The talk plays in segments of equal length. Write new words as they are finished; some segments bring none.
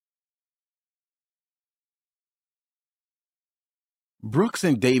Brooks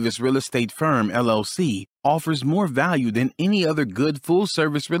and Davis Real Estate Firm, LLC, offers more value than any other good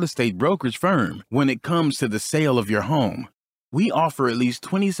full-service real estate brokerage firm when it comes to the sale of your home. We offer at least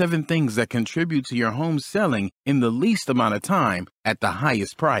 27 things that contribute to your home selling in the least amount of time at the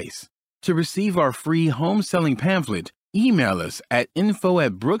highest price. To receive our free home selling pamphlet, email us at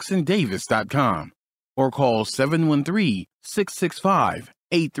info@brooksanddavis.com or call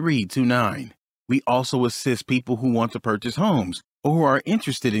 713-665-8329. We also assist people who want to purchase homes or who are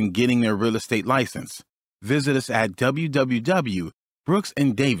interested in getting their real estate license. Visit us at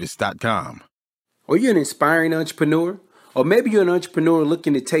www.brooksanddavis.com. Are you an inspiring entrepreneur? Or maybe you're an entrepreneur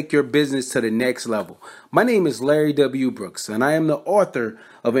looking to take your business to the next level. My name is Larry W. Brooks, and I am the author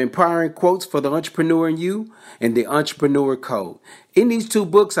of Empowering Quotes for the Entrepreneur in You and The Entrepreneur Code. In these two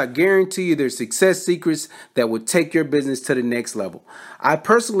books, I guarantee you there's success secrets that will take your business to the next level. I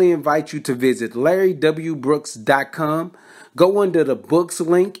personally invite you to visit LarryWBrooks.com. Go under the books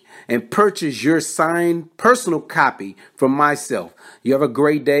link and purchase your signed personal copy from myself. You have a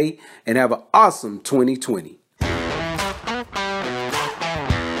great day and have an awesome 2020.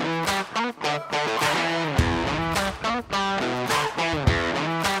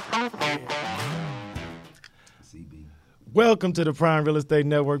 Welcome to the Prime Real Estate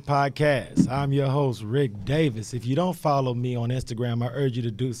Network podcast. I'm your host, Rick Davis. If you don't follow me on Instagram, I urge you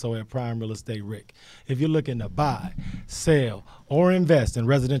to do so at Prime Real Estate Rick. If you're looking to buy, sell, or invest in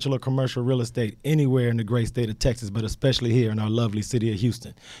residential or commercial real estate anywhere in the great state of Texas, but especially here in our lovely city of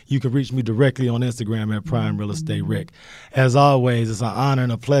Houston, you can reach me directly on Instagram at Prime Real Estate Rick. As always, it's an honor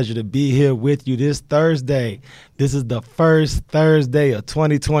and a pleasure to be here with you this Thursday. This is the first Thursday of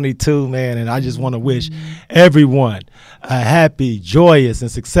 2022, man, and I just want to wish everyone a happy, joyous,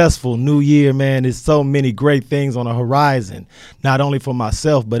 and successful new year, man. There's so many great things on the horizon, not only for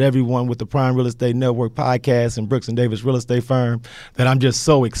myself, but everyone with the Prime Real Estate Network podcast and Brooks and Davis Real Estate Firm, that I'm just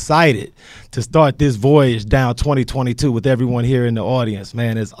so excited to start this voyage down 2022 with everyone here in the audience,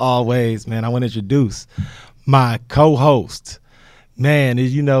 man. As always, man, I want to introduce my co-host. Man,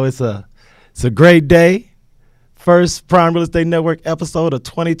 you know, it's a great day. First Prime Real Estate Network episode of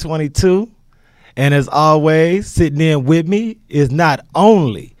 2022. And as always, sitting in with me is not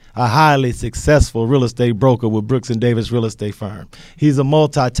only a highly successful real estate broker with Brooks and Davis Real Estate Firm. He's a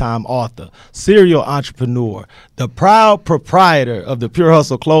multi-time author, serial entrepreneur, the proud proprietor of the Pure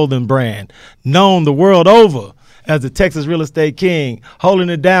Hustle clothing brand, known the world over as the Texas Real Estate King. Holding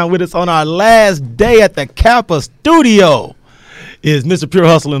it down with us on our last day at the Kappa Studio is Mr. Pure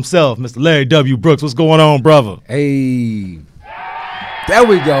Hustle himself, Mr. Larry W. Brooks. What's going on, brother? Hey, there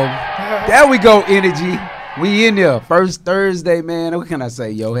we go. There we go, energy. We in there. First Thursday, man. What can I say,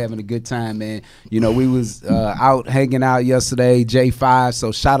 yo? Having a good time, man. You know, we was out hanging out yesterday, J5.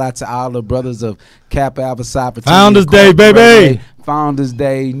 So shout out to all the brothers of Kappa Alpha Psi. Founders Day, baby. Founders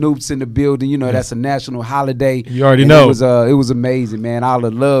Day. Noops in the building. You know, yes. That's a national holiday. You already know. It was amazing, man. All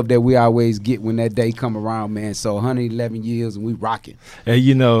the love that we always get when that day come around, man. So 111 years and we rocking. And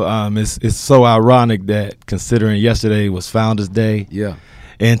you know, it's so ironic that considering yesterday was Founders Day. Yeah.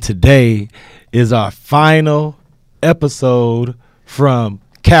 And today is our final episode from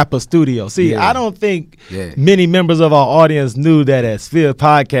Kappa Studio. See, I don't think many members of our audience knew that at Sphere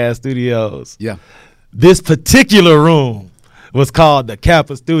Podcast Studios, this particular room was called the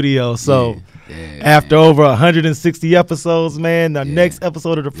Kappa Studio. So after over 160 episodes, man, the next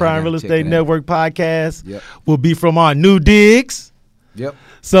episode of the Prime Real Estate Network podcast will be from our new digs. Yep.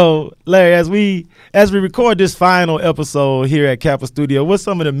 So, Larry, as we record this final episode here at Kappa Studio, what's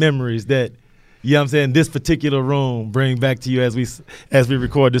some of the memories that, you know what I'm saying, this particular room bring back to you as we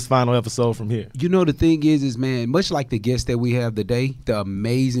record this final episode from here? You know, the thing is, man, much like the guests that we have today, the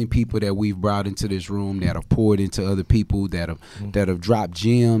amazing people that we've brought into this room that have poured into other people, that have dropped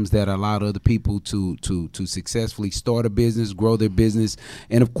gems, that allowed other people to successfully start a business, grow their business,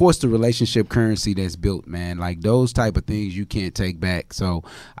 and of course the relationship currency that's built, man. Like those type of things you can't take back. So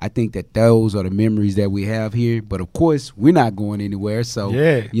I think that those are the memories that we have here. But of course, we're not going anywhere. So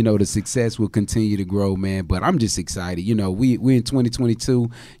you know, the success will continue to grow, man. But I'm just excited. You know, we in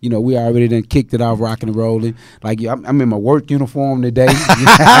 2022. You know, we already done kicked it off, rocking and rolling. Like I'm in my work uniform today. You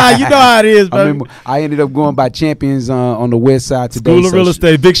know how it is, baby. I ended up going by Champions on the west side today. School of Real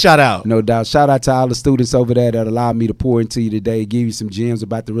Estate. Big shout out. No doubt. Shout out to all the students over there that allowed me to pour into you today, give you some gems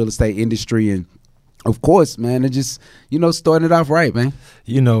about the real estate industry, and of course, man, it just, you know, starting it off right, man.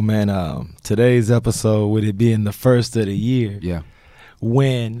 You know, man, today's episode, with it being the first of the year,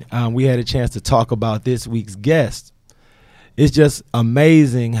 when we had a chance to talk about this week's guest, it's just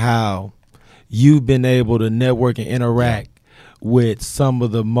amazing how you've been able to network and interact with some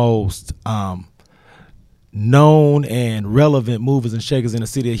of the most known and relevant movers and shakers in the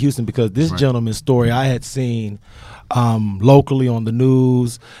city of Houston, because this gentleman's story I had seen locally on the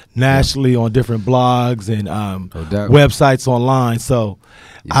news, nationally on different blogs and websites online. So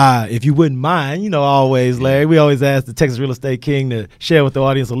if you wouldn't mind, always, Larry, we always ask the Texas Real Estate King to share with the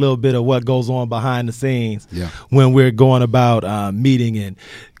audience a little bit of what goes on behind the scenes when we're going about meeting and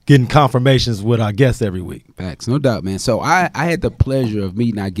getting confirmations with our guests every week. Facts, no doubt, man. So I had the pleasure of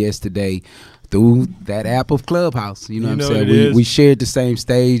meeting our guest today through that app of Clubhouse. You know what I'm saying? We shared the same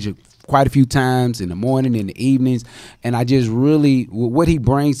stage quite a few times in the morning, in the evenings, and I just really, what he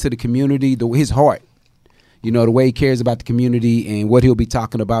brings to the community, his heart, the way he cares about the community and what he'll be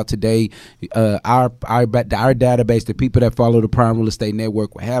talking about today. Our database, the people that follow the Prime Real Estate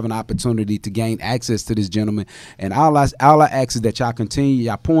Network, will have an opportunity to gain access to this gentleman. And all I ask is that y'all continue,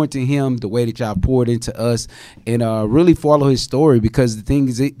 y'all pour into him the way that y'all poured into us, and really follow his story, because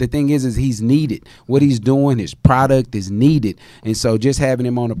the thing is he's needed. What he's doing, his product is needed. And so just having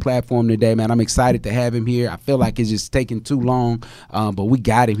him on the platform today, man, I'm excited to have him here. I feel like it's just taking too long, but we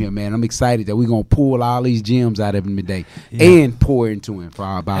got him here, man. I'm excited that we're going to pull all these gems out of him today and pour into him for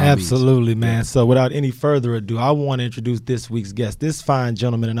our means. Absolutely, man. So without any further ado, I want to introduce this week's guest. This fine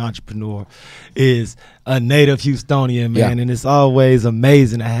gentleman and entrepreneur is a native Houstonian, man, and it's always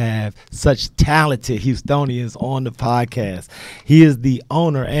amazing to have such talented Houstonians on the podcast. He is the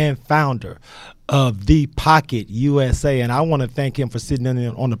owner and founder of The Pocket USA, and I want to thank him for sitting in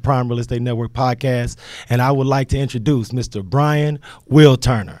on the Prime Real Estate Network podcast, and I would like to introduce Mr. Brian Will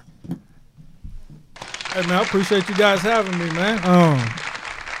Turner. Hey, man, I appreciate you guys having me, man.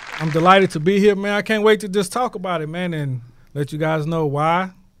 I'm delighted to be here, man. I can't wait to just talk about it, man, and let you guys know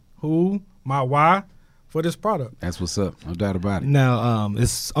why for this product. That's what's up. No doubt about it. Now,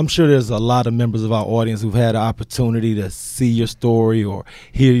 I'm sure there's a lot of members of our audience who've had the opportunity to see your story or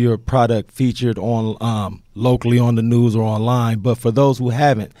hear your product featured on locally on the news or online. But for those who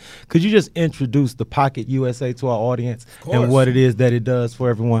haven't, could you just introduce The Pocket USA to our audience and what it is that it does for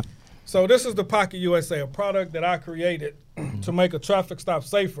everyone? So this is The Pocket USA, a product that I created to make a traffic stop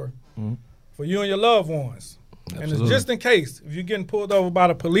safer for you and your loved ones. Absolutely. And it's just in case, if you're getting pulled over by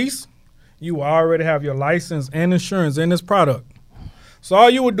the police, you will already have your license and insurance in this product. So all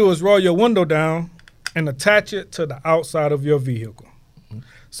you would do is roll your window down and attach it to the outside of your vehicle.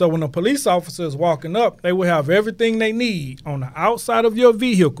 So when a police officer is walking up, they will have everything they need on the outside of your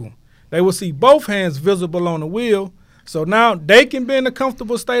vehicle. They will see both hands visible on the wheel. So now they can be in a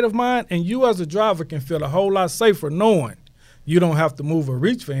comfortable state of mind, and you as a driver can feel a whole lot safer knowing you don't have to move or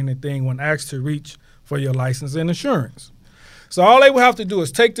reach for anything when asked to reach for your license and insurance. So all they will have to do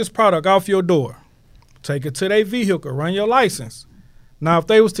is take this product off your door, take it to their vehicle, run your license. Now, if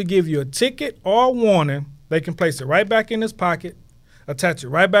they was to give you a ticket or a warning, they can place it right back in this pocket, attach it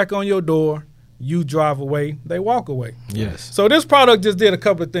right back on your door, you drive away, they walk away. Yes. So this product just did a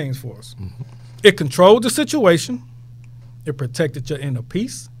couple of things for us. It controlled the situation. It protected your inner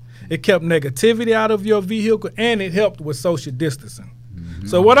peace. It kept negativity out of your vehicle, and it helped with social distancing.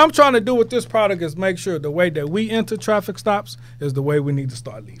 So what I'm trying to do with this product is make sure the way that we enter traffic stops is the way we need to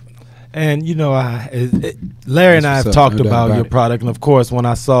start leaving them. And, Larry and I have talked about your product. And, of course, when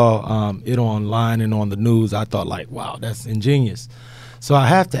I saw it online and on the news, I thought, wow, that's ingenious. So I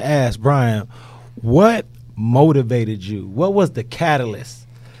have to ask, Brian, what motivated you? What was the catalyst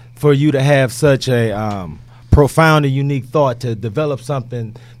for you to have such a profound and unique thought to develop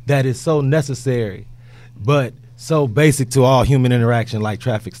something that is so necessary but so basic to all human interaction like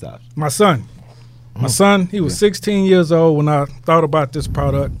traffic stops? My son, he was 16 years old when I thought about this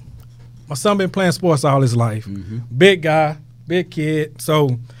product. My son been playing sports all his life. Big guy, big kid.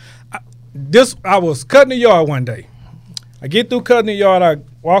 So I was cutting the yard one day. I get through cutting the yard, I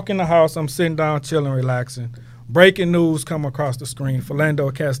walk in the house, I'm sitting down, chilling, relaxing. Breaking news come across the screen.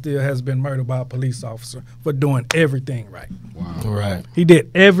 Philando Castile has been murdered by a police officer for doing everything right. Wow. Right. He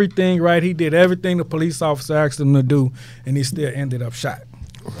did everything right. He did everything the police officer asked him to do, and he still ended up shot.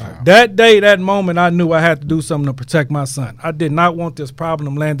 Wow. That day, that moment, I knew I had to do something to protect my son. I did not want this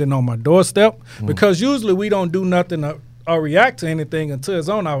problem landing on my doorstep because usually we don't do nothing or react to anything until it's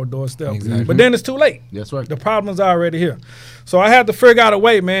on our doorstep. Exactly. But then it's too late. That's right. The problem's already here. So I had to figure out a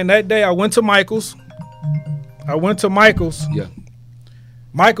way, man. That day I went to Michael's. Yeah.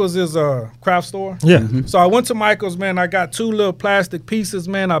 Michael's is a craft store. Yeah. So I went to Michael's, man. I got 2 little plastic pieces,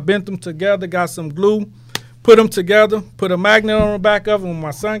 man. I bent them together, got some glue, put them together, put a magnet on the back of them. When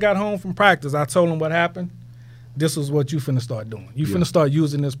my son got home from practice, I told him what happened. This is what you finna start doing. You finna start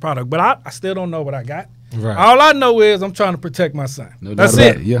using this product. But I still don't know what I got. Right. All I know is I'm trying to protect my son. No That's doubt it.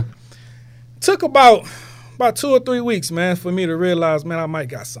 about it. Yeah. Took about about 2 or 3 weeks, man, for me to realize, man, I might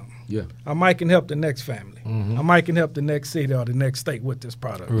got something. Yeah. I might can help the next family. I might can help the next city or the next state with this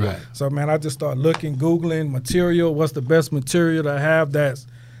product. Right. So, man, I just started looking, Googling material. What's the best material to have that's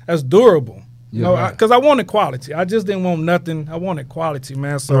durable? You know, because I wanted quality. I just didn't want nothing. I wanted quality,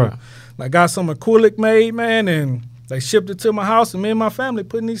 man. So I got some acrylic made, man, and they shipped it to my house, and me and my family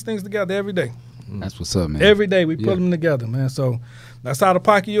putting these things together every day. That's what's up, man. Every day we put them together, man. So that's how the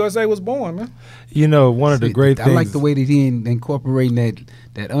Pocket USA was born, man. You know, one of the great things. I like the way that he incorporating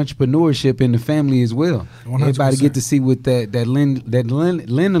that entrepreneurship in the family as well. 100%. Everybody get to see what that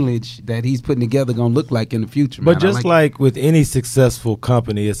lineage that he's putting together gonna look like in the future. But man. just like with any successful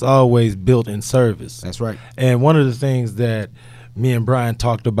company, it's always built in service. That's right. And one of the things that me and Brian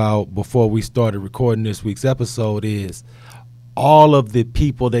talked about before we started recording this week's episode is all of the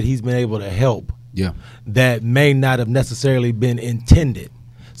people that he's been able to help that may not have necessarily been intended.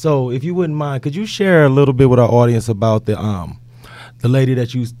 So if you wouldn't mind, could you share a little bit with our audience about the lady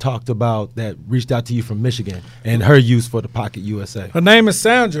that you talked about that reached out to you from Michigan and her use for the Pocket USA? Her name is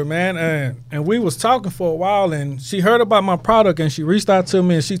Sandra, man, and we was talking for a while, and she heard about my product, and she reached out to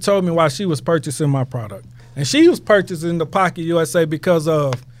me, and she told me why she was purchasing my product. And she was purchasing the Pocket USA because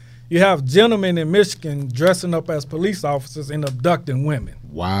of you have gentlemen in Michigan dressing up as police officers and abducting women.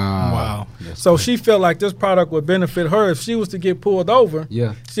 Wow. So she felt like this product would benefit her if she was to get pulled over.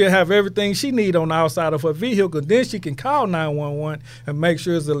 Yeah. She'll have everything she need on the outside of her vehicle. Then she can call 911 and make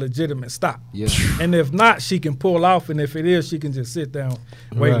sure it's a legitimate stop. Yeah. And if not, she can pull off. And if it is, she can just sit down,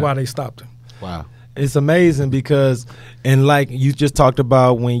 wait while they stopped her. Wow. It's amazing because, and like you just talked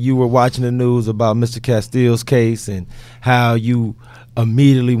about when you were watching the news about Mr. Castille's case and how you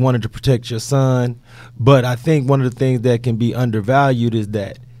immediately wanted to protect your son. But I think one of the things that can be undervalued is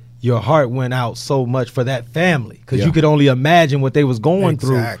that your heart went out so much for that family because you could only imagine what they was going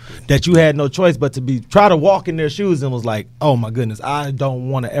through, that you had no choice but to try to walk in their shoes and was like, oh my goodness, I don't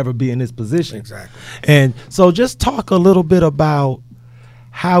want to ever be in this position. Exactly. And so just talk a little bit about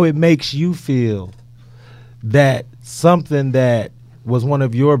how it makes you feel that something that was one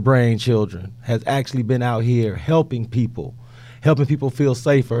of your brain children has actually been out here helping people feel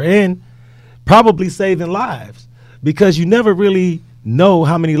safer and probably saving lives, because you never really know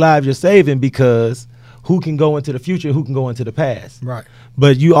how many lives you're saving because who can go into the future, who can go into the past. Right.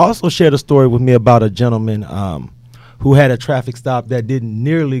 But you also shared a story with me about a gentleman who had a traffic stop that didn't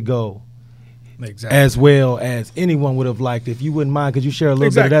nearly go as well as anyone would have liked. If you wouldn't mind, could you share a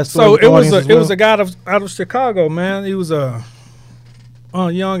little bit of that story? So it was a guy out of Chicago, man. He was a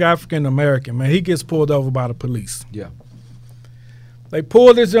young African American, man. He gets pulled over by the police. Yeah. They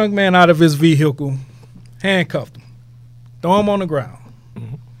pulled this young man out of his vehicle, handcuffed him, throw him on the ground.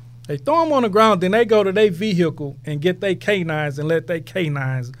 They throw him on the ground, then they go to their vehicle and get their canines and let their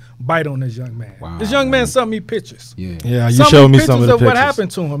canines bite on this young man. Wow. This young man sent me pictures. Yeah, you showed me some of the pictures. What happened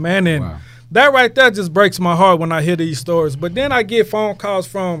to him, man. And that right there just breaks my heart when I hear these stories. But then I get phone calls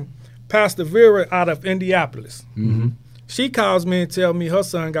from Pastor Vera out of Indianapolis. She calls me and tells me her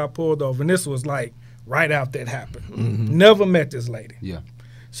son got pulled over, and this was like right after it happened. Never met this lady. Yeah.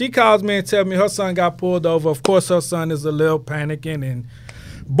 She calls me and tells me her son got pulled over. Of course, her son is a little panicking,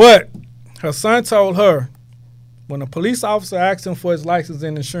 but her son told her when a police officer asked him for his license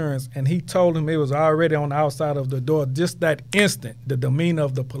and insurance, and he told him it was already on the outside of the door, just that instant, the demeanor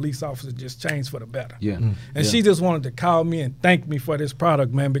of the police officer just changed for the better. Yeah. And she just wanted to call me and thank me for this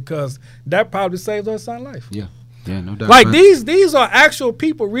product, man, because that probably saved her son's life. Yeah. Yeah, no doubt. Like these are actual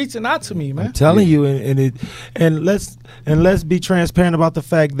people reaching out to me, man. I'm telling you, and let's be transparent about the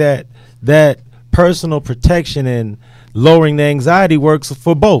fact that personal protection and lowering the anxiety works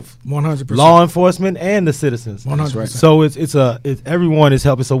for both 100%. law enforcement and the citizens. 100%. So it's everyone is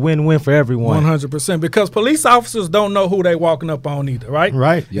helping. It's a win-win for everyone. 100%. Because police officers don't know who they walking up on either, right?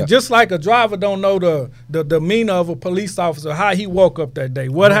 Right. Yep. Just like a driver don't know the demeanor of a police officer, how he woke up that day,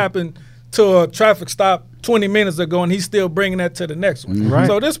 what happened to a traffic stop 20 minutes ago, and he's still bringing that to the next one. Right.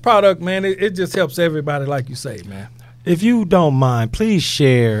 So this product, man, it just helps everybody, like you say, man. If you don't mind, please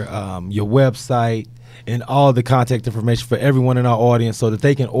share your website and all the contact information for everyone in our audience so that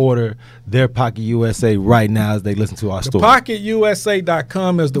they can order their Pocket USA right now as they listen to our story.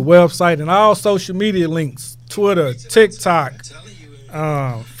 PocketUSA.com is the website, and all social media links, Twitter, TikTok,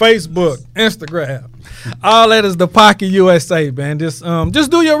 Facebook, Instagram. All that is the Pocket USA, man. Just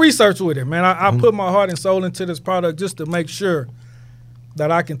do your research with it, man. I put my heart and soul into this product just to make sure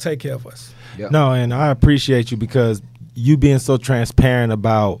that I can take care of us. Yep. No, and I appreciate you because you being so transparent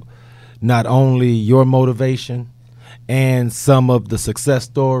about not only your motivation and some of the success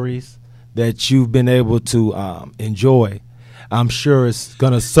stories that you've been able to enjoy. I'm sure it's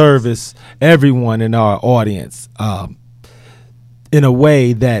going to service everyone in our audience in a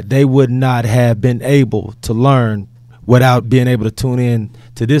way that they would not have been able to learn without being able to tune in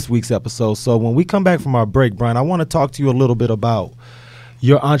to this week's episode. So when we come back from our break, Brian, I want to talk to you a little bit about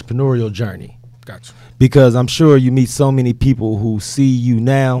your entrepreneurial journey. Gotcha. Because I'm sure you meet so many people who see you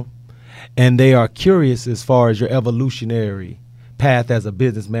now and they are curious as far as your evolutionary path as a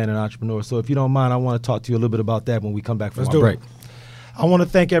businessman and entrepreneur. So if you don't mind, I want to talk to you a little bit about that when we come back from our break. I want to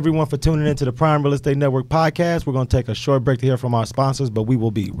thank everyone for tuning into the Prime Real Estate Network podcast. We're going to take a short break to hear from our sponsors, but we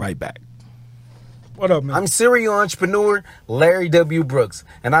will be right back. What up, man? I'm serial entrepreneur Larry W. Brooks,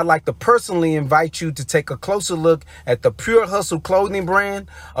 and I'd like to personally invite you to take a closer look at the Pure Hustle clothing brand,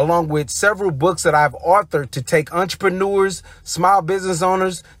 along with several books that I've authored to take entrepreneurs, small business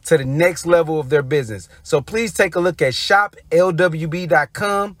owners to the next level of their business. So please take a look at shoplwb.com.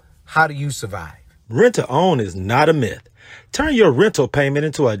 How do you survive? Rent to own is not a myth. Turn your rental payment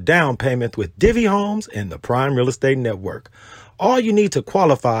into a down payment with Divvy Homes and the Prime Real Estate Network. All you need to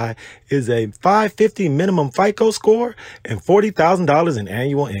qualify is a 550 minimum FICO score and $40,000 in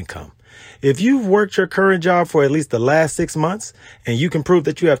annual income. If you've worked your current job for at least the last 6 months and you can prove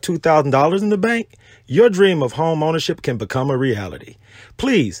that you have $2,000 in the bank, your dream of home ownership can become a reality.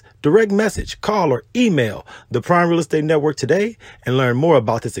 Please direct message, call, or email the Prime Real Estate Network today and learn more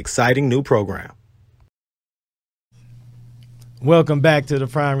about this exciting new program. Welcome back to the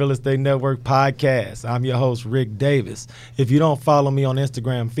Prime Real Estate Network podcast. I'm your host, Rick Davis. If you don't follow me on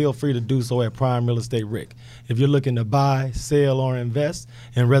Instagram, feel free to do so at Prime Real Estate Rick. If you're looking to buy, sell, or invest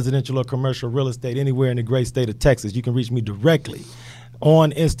in residential or commercial real estate anywhere in the great state of Texas, you can reach me directly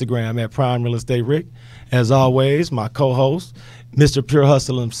on Instagram at Prime Real Estate Rick. As always, my co-host, Mr. Pure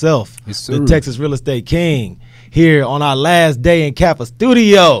Hustle himself, the Texas Real Estate King, here on our last day in Kappa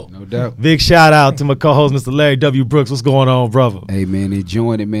Studio. No doubt. Big shout out to my co-host, Mr. Larry W. Brooks. What's going on, brother? Hey, man,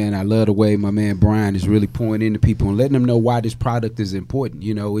 enjoying it, man. I love the way my man Brian is really pouring into people and letting them know why this product is important.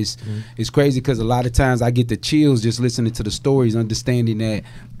 You know, it's crazy because a lot of times I get the chills just listening to the stories, understanding that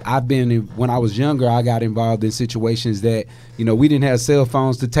when I was younger, I got involved in situations that, you know, we didn't have cell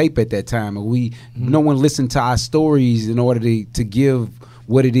phones to tape at that time. And no one listened to our stories in order to give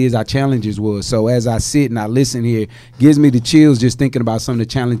what it is our challenges was. So as I sit and I listen here, gives me the chills just thinking about some of the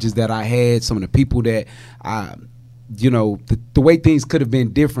challenges that I had, some of the people that the way things could have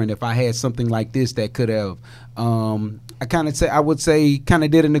been different if I had something like this that could have I would say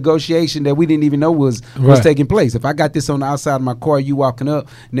did a negotiation that we didn't even know was taking place. If I got this on the outside of my car, you walking up,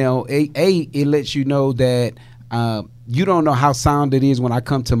 now it lets you know that you don't know how sound it is when I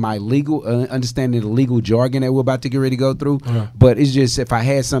come to my legal understanding the legal jargon that we're about to get ready to go through. But it's just if I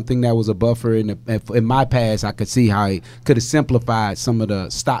had something that was a buffer in my past, I could see how it could have simplified some of the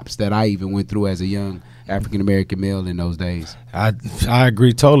stops that I even went through as a young African-American male in those days. I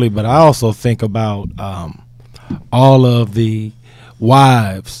agree totally, but I also think about all of the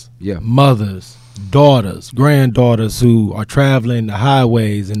wives, mothers, daughters, granddaughters who are traveling the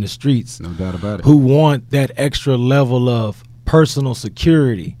highways and the streets. No doubt about it. Who want that extra level of personal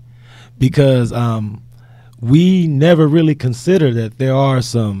security because we never really consider that there are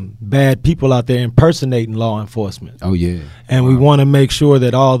some bad people out there impersonating law enforcement. Oh, yeah. And we want to make sure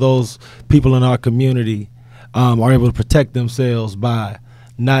that all those people in our community are able to protect themselves by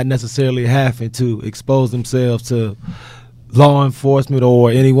not necessarily having to expose themselves to law enforcement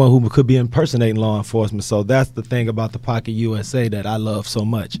or anyone who could be impersonating law enforcement. So that's the thing about the Pocket USA that I love so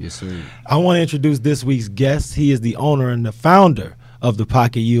much. Yes, sir. I want to introduce this week's guest. He is the owner and the founder of the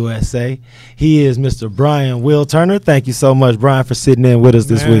Pocket USA. He is Mr. Brian Will Turner. Thank you so much, Brian, for sitting in with us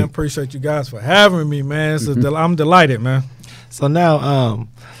this week. I appreciate you guys for having me, man. I'm delighted, man. So now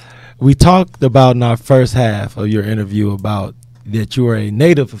we talked about in our first half of your interview about that you are a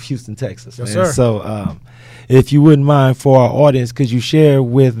native of Houston, Texas. Yes, man. sir. So if you wouldn't mind, for our audience, could you share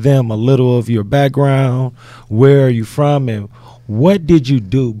with them a little of your background? Where are you from, and what did you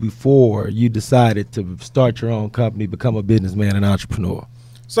do before you decided to start your own company, become a businessman and entrepreneur?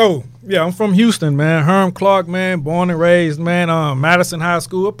 So, yeah, I'm from Houston, man. Herm Clark, man, born and raised, man, Madison High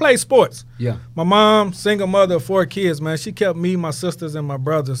School. I played sports. Yeah. My mom, single mother of 4 kids, man. She kept me, my sisters, and my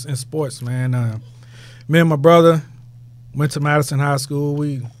brothers in sports, man. Me and my brother went to Madison High School.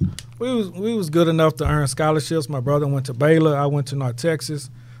 We was good enough to earn scholarships. My brother went to Baylor. I went to North Texas.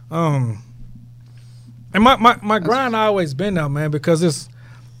 And my grind always been there, man, because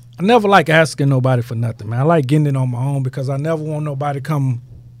I never like asking nobody for nothing, man. I like getting it on my own because I never want nobody to come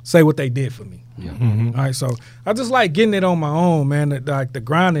say what they did for me. Yeah. Mm-hmm. All right, so I just like getting it on my own, man. Like the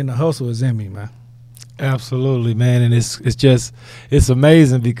grind and the hustle is in me, man. Absolutely, man, and it's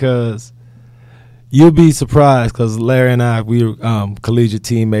amazing because You'll be surprised because Larry and I, we were collegiate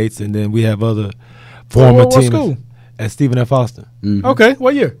teammates, and then we have other former what teammates. school? At Stephen F. Austin. Mhm. Okay,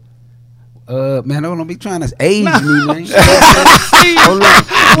 what year? Man, don't be trying to age me, man. Hold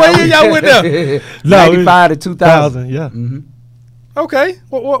on. What year y'all went there? 95 to 2000. Yeah. Mm-hmm. Okay.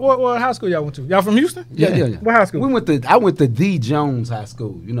 What high school y'all went to? Y'all from Houston? Yeah. What high school? I went to the Jones High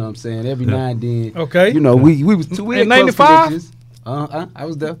School. You know what I'm saying? Every now and then. Okay. You know, we was two In close 95? connections. I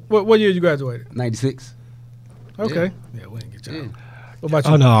was there. What year you graduated? 96. Okay. Yeah, we didn't get y'all. Yeah. What about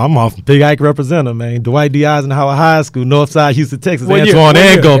you? Oh, no, I'm off Big Ike representative, man. Dwight D. Eisenhower High School, Northside, Houston, Texas. What year? Antoine What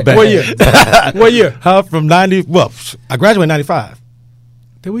and year? go back. What year? What year? From 90, well, I graduated in 95.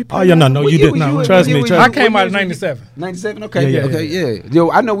 Did we play? Oh, yeah, no, What you year didn't. was you No, in? trust What me, year trust I me. came out in What year was you? 97. 97? Okay. Yeah. Okay. Yo,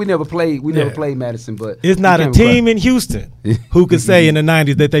 I know we never played Yeah. Madison, but It's not we a came team in Houston who could say in the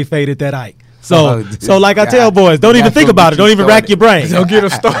 90s that they faded that Ike. Oh, So like I tell boys, don't even think about it. Don't even rack your brain. Don't get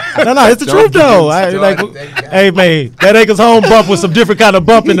us started. No, it's the Don't truth get though. me started. Hey man, that Acres Home bump was some different kind of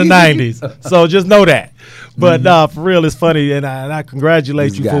bump in the 90s. So just know that. But for real, it's funny, and I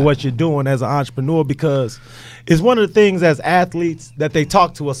congratulate you for what you're doing as an entrepreneur, because it's one of the things as athletes that they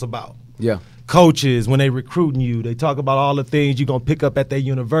talk to us about. Yeah. Coaches, when they recruiting you, they talk about all the things you're going to pick up at their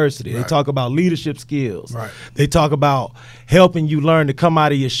university. They talk about leadership skills. Right. They talk about helping you learn to come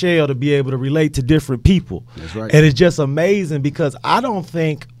out of your shell to be able to relate to different people. That's right. And it's just amazing because I don't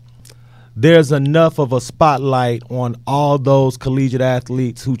think there's enough of a spotlight on all those collegiate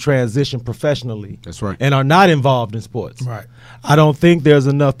athletes who transition professionally. That's right. And are not involved in sports. Right. I don't think there's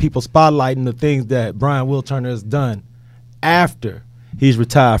enough people spotlighting the things that Brian Will Turner has done after he's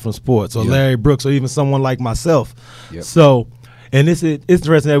retired from sports, or Larry Brooks, or even someone like myself. Yep. So, and it's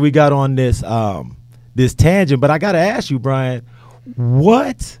interesting that we got on this this tangent, but I got to ask you, Brian,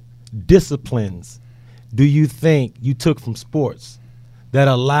 what disciplines do you think you took from sports that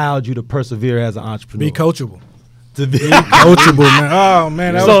allowed you to persevere as an entrepreneur? Be coachable. To be Coachable, man. Oh,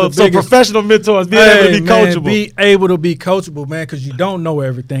 man. That was the so biggest. professional mentors being able to be man, coachable. Be able to be coachable, man, because you don't know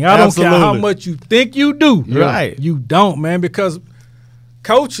everything. I don't care how Absolutely. much you think you do. Right. You don't, man, because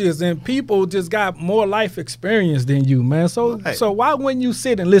coaches and people just got more life experience than you, man. So why wouldn't you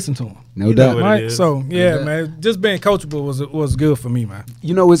sit and listen to them? No doubt. what it Right? is. So, yeah, doubt. man, just being coachable was good for me, man.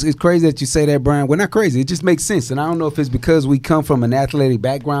 You know, it's crazy that you say that, Brian. We're not crazy. It just makes sense. And I don't know if it's because we come from an athletic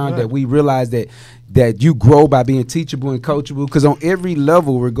background that we realize that you grow by being teachable and coachable. Because on every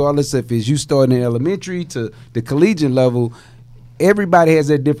level, regardless if it's you starting in elementary to the collegiate level, everybody has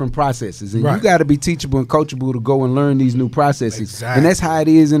their different processes. And you Right. got to be teachable and coachable to go and learn these new processes. Exactly. And that's how it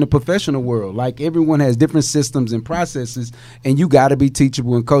is in the professional world. Like, everyone has different systems and processes, and you got to be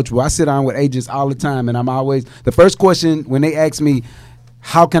teachable and coachable. I sit down with agents all the time, and I'm always – the first question when they ask me,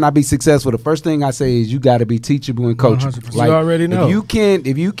 how can I be successful? The first thing I say is you got to be teachable and coachable. 100%. You already know.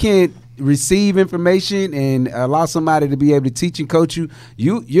 If you can't receive information and allow somebody to be able to teach and coach you,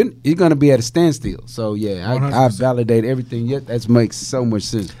 you're going to be at a standstill. So yeah, I 100%. validate everything. Yet that makes so much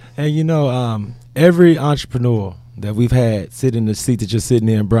sense. And you know, every entrepreneur that we've had sit in the seat that you're sitting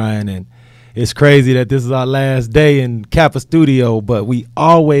in, Brian, and it's crazy that this is our last day in Kappa Studio, but we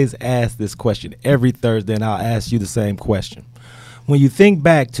always ask this question every Thursday, and I'll ask you the same question. When you think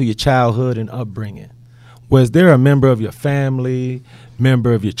back to your childhood and upbringing, was there a member of your family,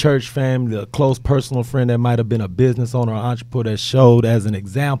 member of your church family, a close personal friend that might have been a business owner or entrepreneur that showed as an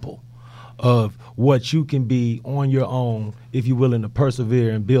example of what you can be on your own if you're willing to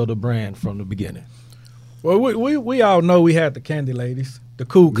persevere and build a brand from the beginning? Well, we all know we had the candy ladies, the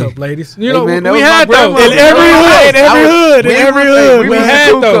cool cup ladies. You Hey, know, man, that we was my had those. grandmother. In every hood, We We was in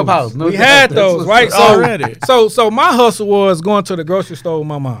had Cool Cup those. House, no We doubt. had That's those, what's right? up. Already. So my hustle was going to the grocery store with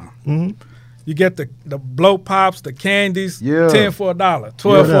my mom. Mm-hmm. You get the blow pops, the candies, Yeah. 10 for $1,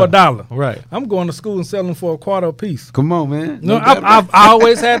 12 Yeah. for $1. Right. I'm going to school and selling them for a quarter a piece. Come on, man. No, doubt. I've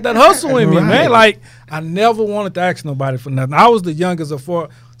always had that hustle in me, Right. man. Like, I never wanted to ask nobody for nothing. I was the youngest of four.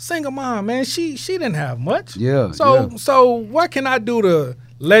 Single mom, man. She didn't have much. Yeah, So what can I do to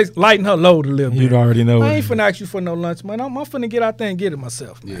lighten her load a little bit? You'd already know. I ain't finna ask you for no lunch, man. I'm finna get out there and get it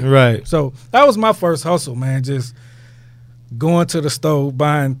myself. Right. So that was my first hustle, man. Just going to the store,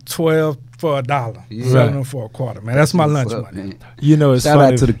 buying 12 for $1, Yeah. selling them for a quarter, man. That's my lunch What's up, money. man? You know, it's Shout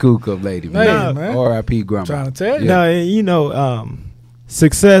funny. out to the Cool Cup lady, Hey, man. man. R.I.P. Grandma. Trying to tell you. No, you know,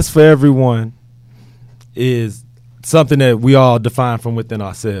 success for everyone is something that we all define from within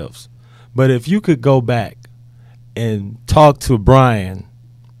ourselves. But if you could go back and talk to Brian,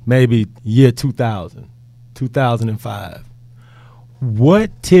 maybe year 2000, 2005,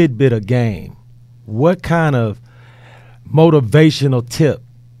 what tidbit of game, what kind of motivational tip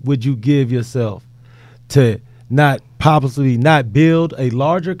would you give yourself to not possibly not build a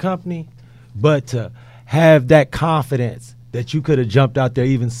larger company, but to have that confidence that you could have jumped out there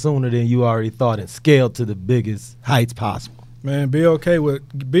even sooner than you already thought and scaled to the biggest heights possible. Man, be okay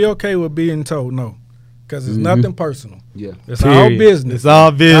with being told no, because it's nothing personal. Yeah. It's all Period. business. It's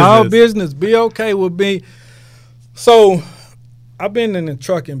all business. All business. Be okay with being. So, I've been in the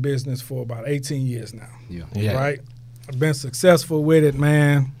trucking business for about 18 years now. Yeah. Right? I've been successful with it,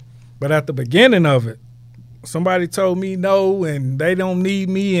 man. But at the beginning of it, somebody told me no, and they don't need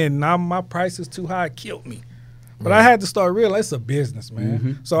me, and my price is too high. It killed me. But I had to start realizing it's a business,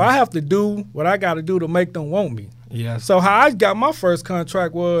 man. So I have to do what I got to do to make them want me. Yes. So how I got my first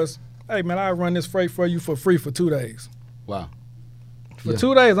contract was, hey, man, I'll run this freight for you for free for 2 days. Wow. For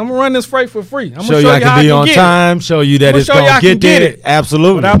 2 days, I'm going to run this freight for free. I'm Show going you to I can be on time, show you that it's going to get there.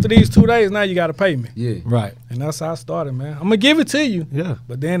 Absolutely. But after these 2 days, now you got to pay me. Yeah. Right. And that's how I started, man. I'm going to give it to you. Yeah.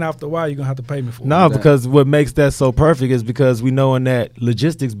 But then after a while, you're going to have to pay me for it. No, because what makes that so perfect is because we know in that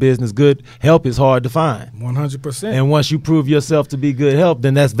logistics business, good help is hard to find. 100%. And once you prove yourself to be good help,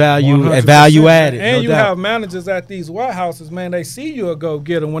 then that's value 100%. value added. And no you doubt. have managers at these warehouses, man, they see you a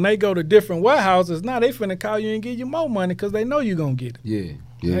go-getter. When they go to different warehouses, now they finna call you and give you more money because they know you're going to get it. Yeah.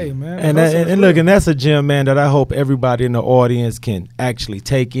 Yeah. Hey, man. And look, and that's a gem, man, that I hope everybody in the audience can actually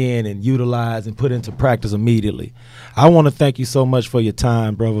take in and utilize and put into practice immediately. I want to thank you so much for your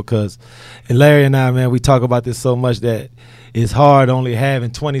time, bro, because and Larry and I, man, we talk about this so much that it's hard only having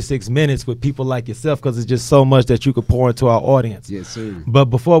 26 minutes with people like yourself because it's just so much that you could pour into our audience. Yes, sir. But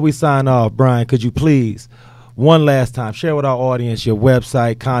before we sign off, Brian, could you please one last time share with our audience your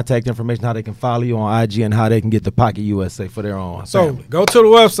website, contact information, how they can follow you on IG, and how they can get the Pocket USA for their own So family. go to the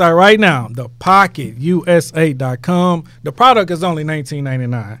website right now, thepocketusa.com. The product is only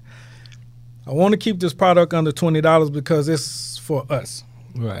 $19.99. I want to keep this product under $20 because it's for us.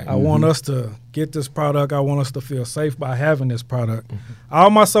 Right. I want us to get this product. I want us to feel safe by having this product. All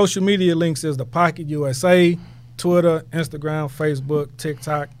my social media links is the Pocket USA, Twitter, Instagram, Facebook,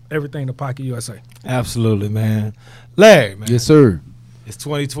 TikTok, everything the Pocket USA. Absolutely, man. Larry, man. Yes, sir. It's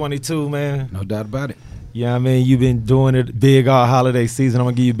 2022, man. No doubt about it. Yeah, I mean, you've been doing it big all holiday season. I'm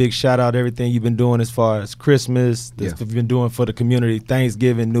going to give you a big shout out everything you've been doing as far as Christmas, the stuff you've been doing for the community,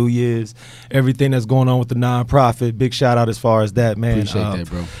 Thanksgiving, New Year's, everything that's going on with the nonprofit. Big shout out as far as that, man. Appreciate that,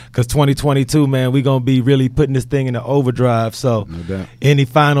 bro. Because 2022, man, we're going to be really putting this thing in the overdrive. So No doubt. any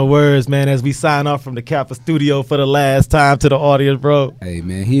final words, man, as we sign off from the Kappa studio for the last time to the audience, bro? Hey,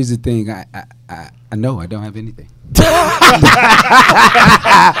 man, here's the thing. I know I don't have anything.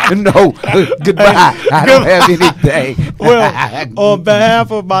 No, goodbye. I don't have anything. Well, on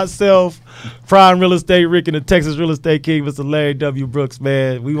behalf of myself, Prime Real Estate Rick, and the Texas Real Estate King, Mr. Larry W. Brooks,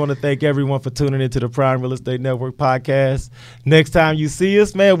 man, we want to thank everyone for tuning into the Prime Real Estate Network podcast. Next time you see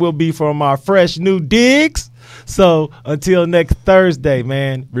us, man, we'll be from our fresh new digs. So until next Thursday,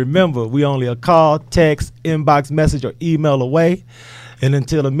 man, remember, we only a call, text, inbox message, or email away. And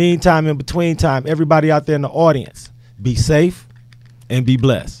until the meantime, in between time, everybody out there in the audience, be safe and be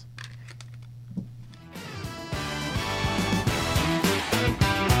blessed.